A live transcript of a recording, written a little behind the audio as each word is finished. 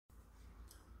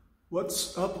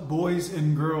What's up, boys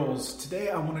and girls? Today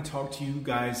I want to talk to you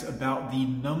guys about the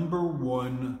number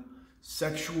one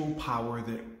sexual power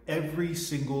that every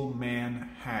single man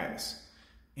has.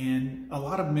 And a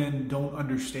lot of men don't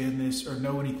understand this or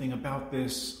know anything about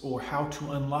this or how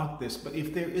to unlock this. But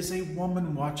if there is a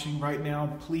woman watching right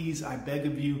now, please, I beg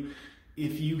of you,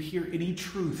 if you hear any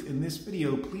truth in this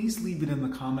video, please leave it in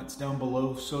the comments down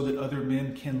below so that other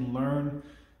men can learn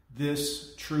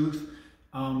this truth.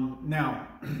 Now,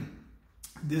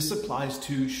 this applies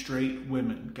to straight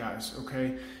women, guys,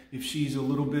 okay? If she's a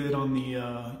little bit on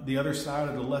the other side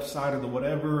or the left side or the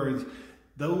whatever,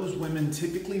 those women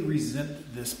typically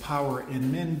resent this power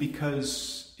in men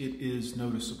because it is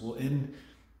noticeable. And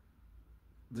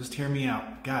just hear me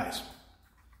out, guys.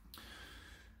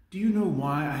 Do you know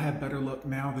why I have better luck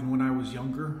now than when I was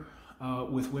younger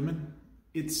with women?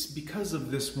 It's because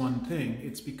of this one thing.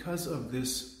 It's because of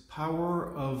this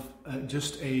power of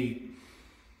just a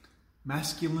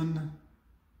masculine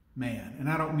man. And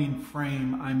I don't mean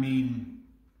frame, I mean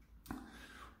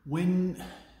when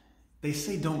they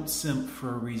say don't simp for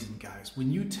a reason, guys.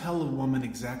 When you tell a woman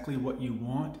exactly what you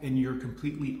want and you're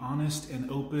completely honest and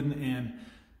open and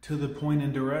to the point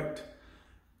and direct,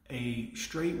 a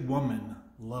straight woman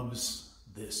loves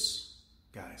this,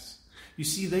 guys. You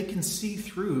see, they can see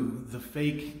through the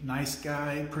fake nice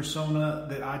guy persona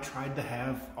that I tried to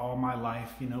have all my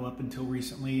life, up until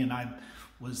recently. And I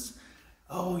was,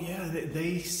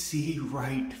 they see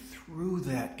right through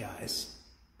that, guys.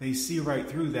 They see right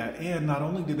through that. And not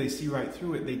only do they see right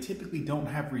through it, they typically don't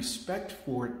have respect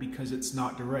for it because it's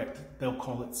not direct. They'll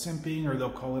call it simping or they'll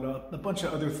call it a bunch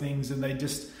of other things. And they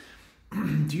just,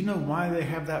 do you know why they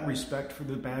have that respect for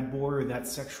the bad boy or that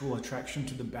sexual attraction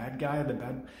to the bad guy?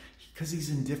 Because he's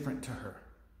indifferent to her.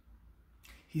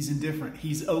 He's indifferent.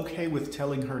 He's okay with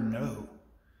telling her no.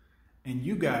 And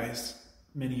you guys,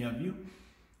 many of you,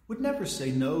 would never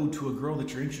say no to a girl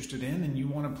that you're interested in and you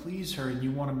want to please her and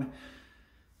you want to...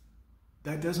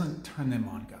 That doesn't turn them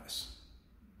on, guys.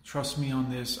 Trust me on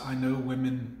this. I know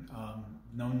women,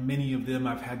 known many of them.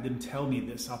 I've had them tell me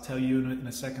this. I'll tell you in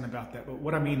a second about that. But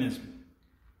what I mean is,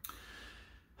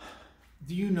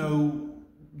 do you know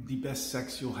the best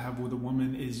sex you'll have with a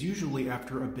woman is usually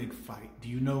after a big fight? Do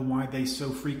you know why they so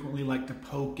frequently like to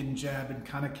poke and jab and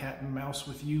kind of cat and mouse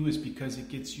with you? Is because it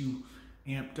gets you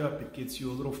amped up. It gets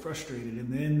you a little frustrated.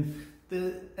 And then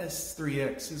the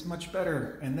S3X is much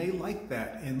better. And they like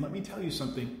that. And let me tell you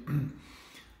something.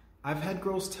 I've had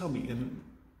girls tell me in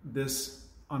this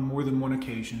on more than one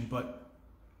occasion, but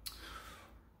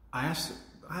I ask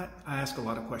a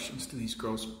lot of questions to these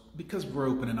girls because we're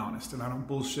open and honest and I don't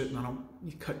bullshit and I don't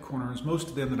cut corners. Most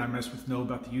of them that I mess with know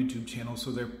about the YouTube channel,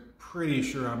 so they're pretty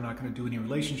sure I'm not going to do any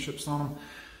relationships on them.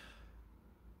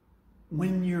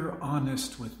 When you're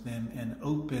honest with them and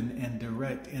open and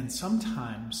direct, and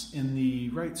sometimes in the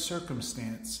right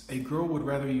circumstance, a girl would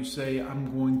rather you say,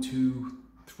 I'm going to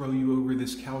throw you over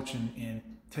this couch and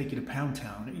take you to Pound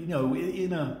Town,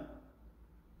 in a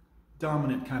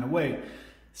dominant kind of way.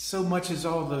 So much as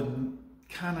all the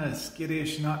kind of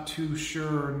skittish, not too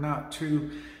sure, not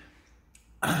too...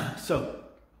 So,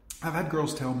 I've had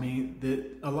girls tell me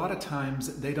that a lot of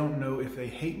times they don't know if they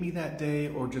hate me that day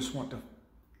or just want to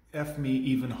F me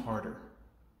even harder.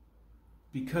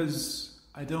 Because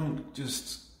I don't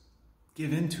just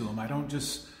give in to them. I don't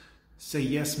just say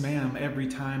yes ma'am every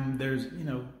time there's,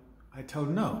 I tell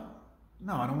them no,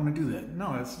 I don't want to do that.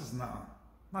 No, this is not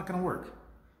going to work.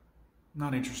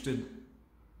 Not interested.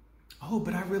 Oh,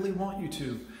 but I really want you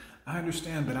to. I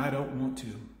understand, but I don't want to.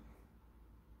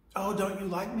 Oh, don't you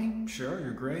like me? Sure,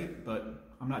 you're great, but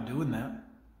I'm not doing that.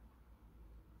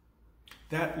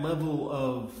 That level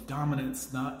of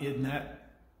dominance, not in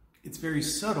that, it's very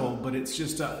subtle, but it's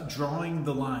just drawing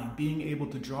the line. Being able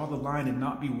to draw the line and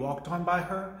not be walked on by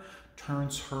her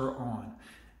turns her on.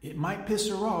 It might piss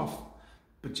her off,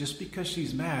 but just because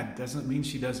she's mad doesn't mean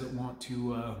she doesn't want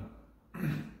to...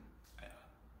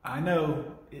 I know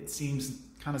it seems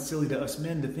kind of silly to us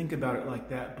men to think about it like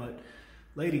that, but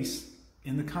ladies,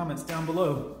 in the comments down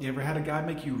below, you ever had a guy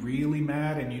make you really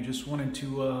mad and you just wanted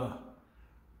to,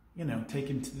 take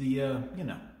him to the,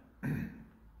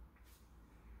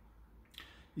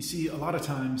 You see, a lot of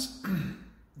times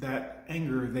that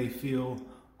anger they feel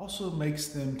also makes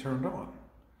them turned on.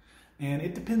 And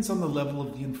it depends on the level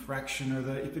of the infraction or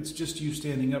if it's just you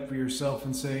standing up for yourself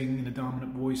and saying in a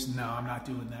dominant voice, no, I'm not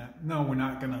doing that. No, we're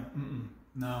not gonna,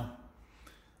 no.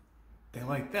 They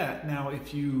like that. Now,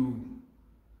 if you,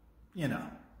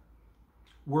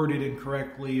 word it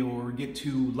incorrectly or get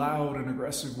too loud and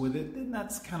aggressive with it, then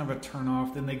that's kind of a turn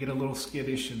off. Then they get a little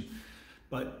skittish.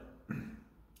 But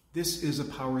This is a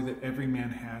power that every man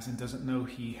has and doesn't know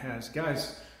he has.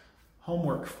 Guys,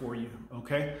 homework for you,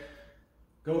 okay?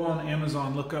 Go on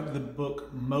Amazon, look up the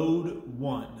book Mode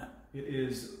 1. It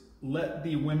is Let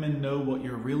the Women Know What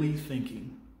You're Really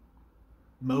Thinking.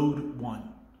 Mode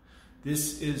 1.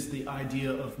 This is the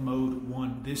idea of Mode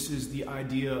 1. This is the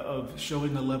idea of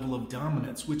showing a level of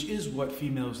dominance, which is what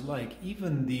females like.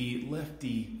 Even the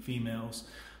lefty females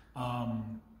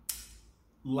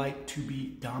like to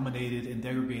be dominated and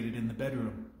degraded in the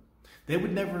bedroom. They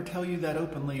would never tell you that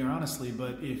openly or honestly,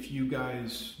 but if you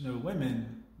guys know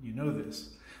women, you know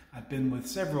this. I've been with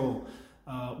several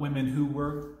women who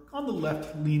were on the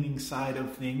left-leaning side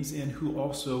of things and who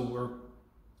also were,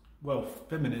 well,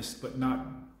 feminist, but not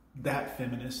that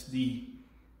feminist, the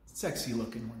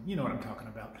sexy-looking one. You know what I'm talking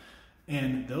about.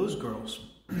 And those girls,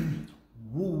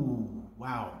 woo,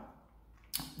 wow.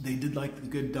 They did like the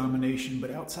good domination,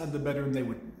 but outside the bedroom, they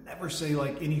would never say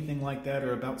like anything like that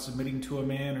or about submitting to a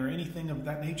man or anything of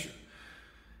that nature.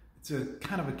 It's a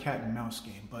kind of a cat and mouse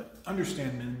game, but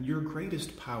understand, men, your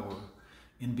greatest power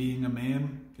in being a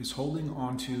man is holding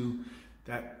on to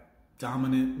that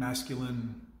dominant,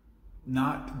 masculine,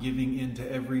 not giving in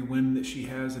to every whim that she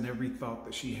has and every thought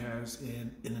that she has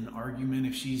in an argument.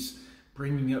 If she's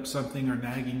bringing up something or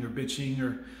nagging or bitching,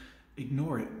 or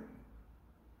ignore it.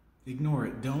 Ignore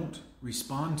it. Don't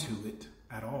respond to it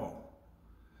at all.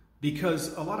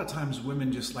 Because a lot of times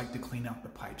women just like to clean out the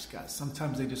pipes, guys.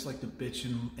 Sometimes they just like to bitch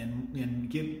and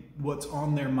get what's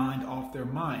on their mind off their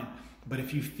mind. But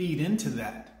if you feed into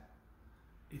that,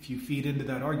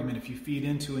 argument, if you feed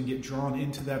into and get drawn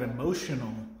into that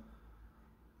emotional,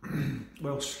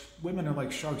 well, women are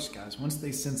like sharks, guys. Once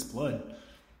they sense blood,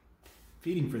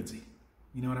 feeding frenzy.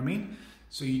 You know what I mean?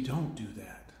 So you don't do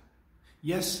that.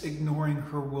 Yes, ignoring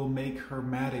her will make her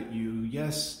mad at you.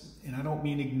 Yes, and I don't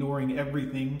mean ignoring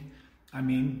everything. I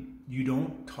mean, you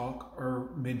don't talk or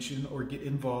mention or get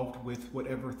involved with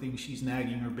whatever thing she's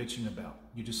nagging or bitching about.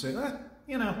 You just say, well,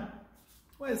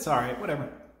 it's all right, whatever.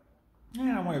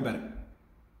 Yeah, don't worry about it.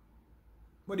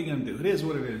 What are you going to do? It is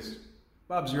what it is.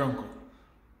 Bob's your uncle.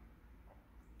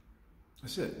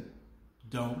 That's it.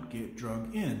 Don't get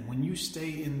drug in. When you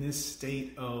stay in this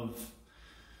state of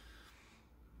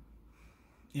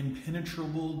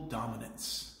impenetrable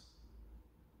dominance,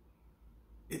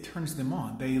 it turns them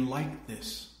on. They like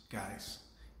this, guys.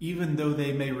 Even though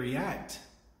they may react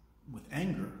with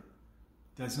anger,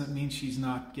 doesn't mean she's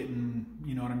not getting,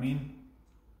 you know what I mean?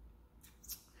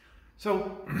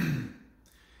 So,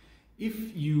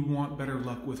 if you want better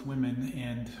luck with women,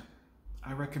 and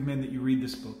I recommend that you read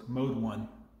this book, Mode 1.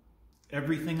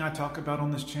 Everything I talk about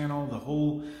on this channel, the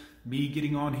whole me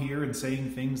getting on here and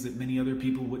saying things that many other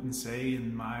people wouldn't say,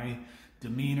 and my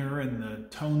demeanor and the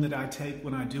tone that I take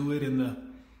when I do it, and the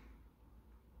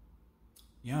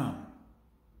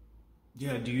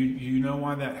do you know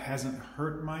why that hasn't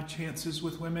hurt my chances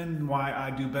with women? Why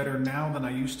I do better now than I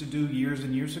used to do years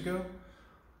and years ago?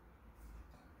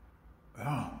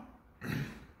 Oh,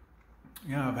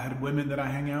 yeah, I've had women that I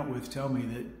hang out with tell me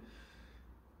that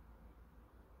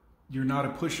you're not a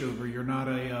pushover, you're not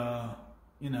a,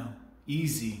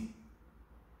 easy.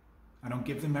 I don't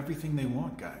give them everything they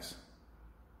want, guys.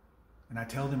 And I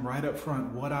tell them right up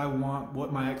front what I want,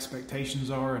 what my expectations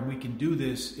are, and we can do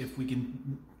this if we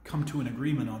can come to an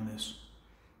agreement on this.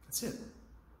 That's it.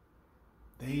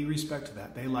 They respect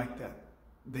that. They like that.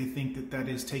 They think that that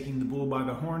is taking the bull by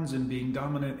the horns and being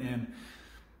dominant, and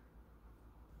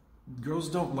girls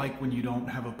don't like when you don't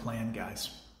have a plan, guys.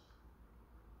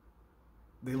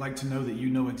 They like to know that you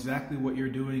know exactly what you're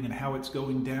doing and how it's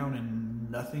going down,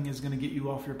 and nothing is going to get you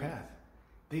off your path.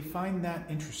 They find that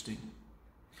interesting.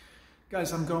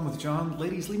 Guys, I'm going with John.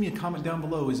 Ladies, leave me a comment down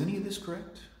below. Is any of this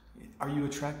correct? Are you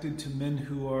attracted to men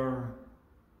who are...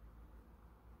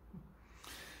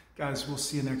 Guys, we'll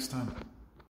see you next time.